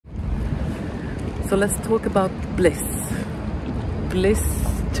So let's talk about bliss. Bliss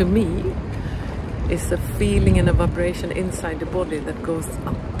to me is a feeling and a vibration inside the body that goes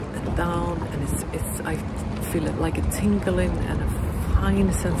up and down, and I feel it like a tingling and a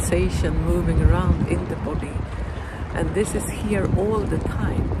fine sensation moving around in the body. And this is here all the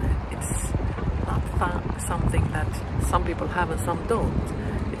time. It's not something that some people have and some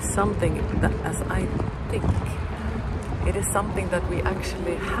don't. It's something that, as I think, it is something that we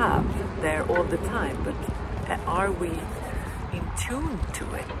actually have there all the time. But are we in tune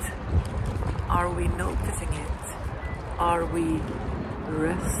to it? Are we noticing it? Are we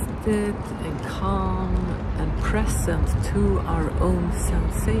rested and calm and present to our own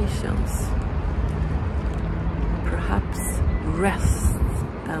sensations? Perhaps rest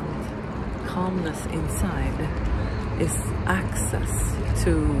and calmness inside is access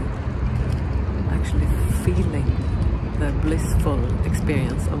to actually feeling the blissful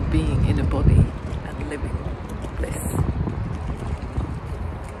experience of being in a body.